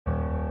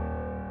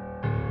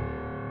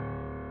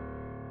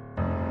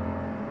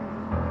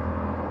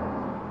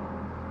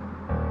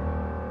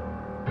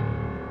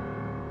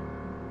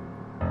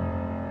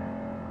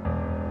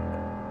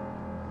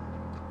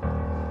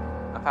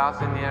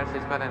1,000 years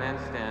is but an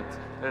instant.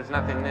 There's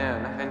nothing new,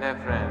 nothing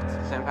different.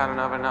 Same pattern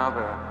over and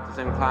over. The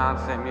same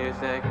clouds, same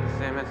music, the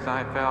same as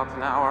I felt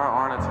an hour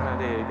or an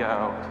eternity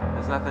ago.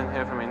 There's nothing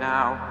here for me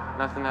now,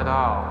 nothing at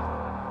all.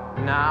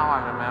 Now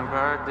I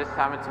remember, this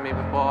happened to me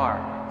before.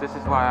 This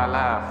is why I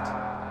left.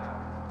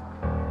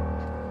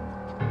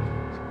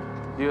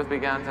 Youth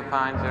began to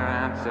find your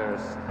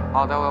answers.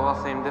 Although it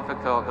will seem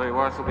difficult, the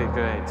rewards will be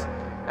great.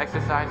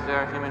 Exercise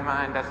your human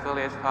mind as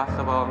fully as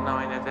possible,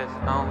 knowing it is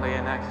only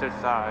an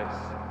exercise.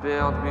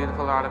 Build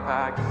beautiful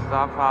artifacts,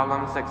 solve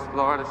problems,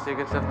 explore the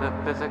secrets of the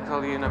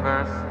physical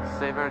universe,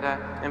 savor the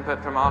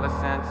input from all the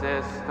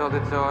senses, feel the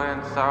joy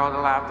and sorrow, the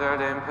laughter,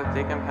 the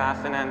empathy,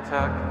 compassion, and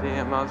tuck the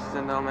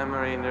emotional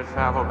memory in your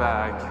travel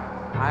bag.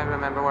 I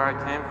remember where I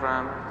came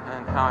from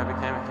and how I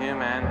became a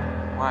human,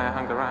 why I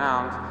hung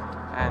around,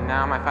 and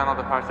now my final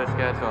departure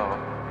schedule.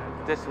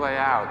 This way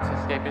out,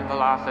 escaping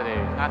velocity,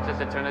 not just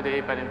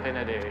eternity, but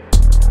infinity.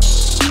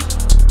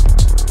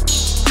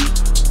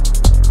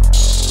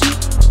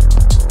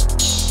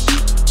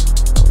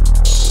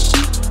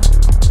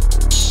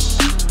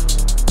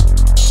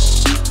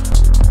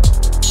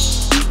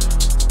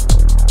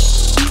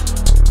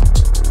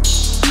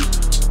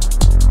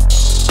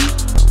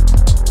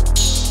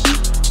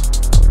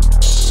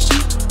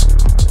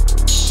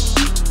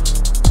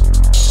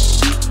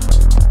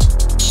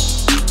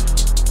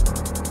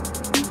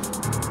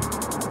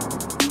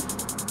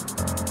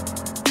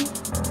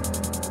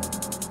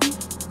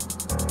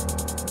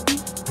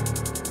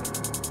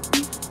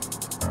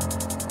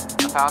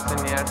 A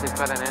 1,000 years is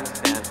but an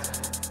instant.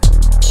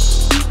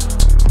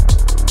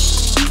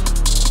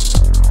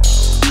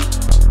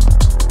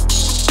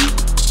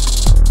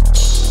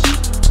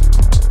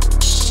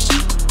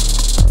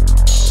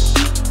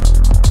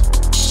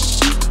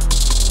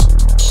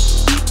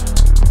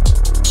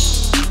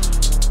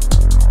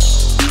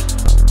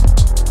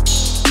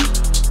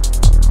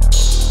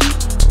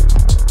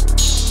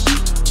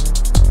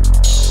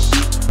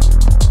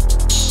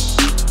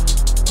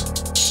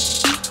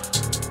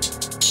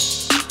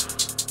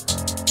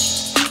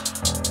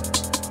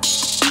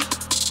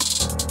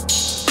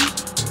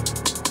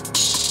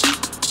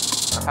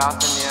 A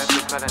 1,000 years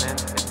is but an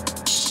instant.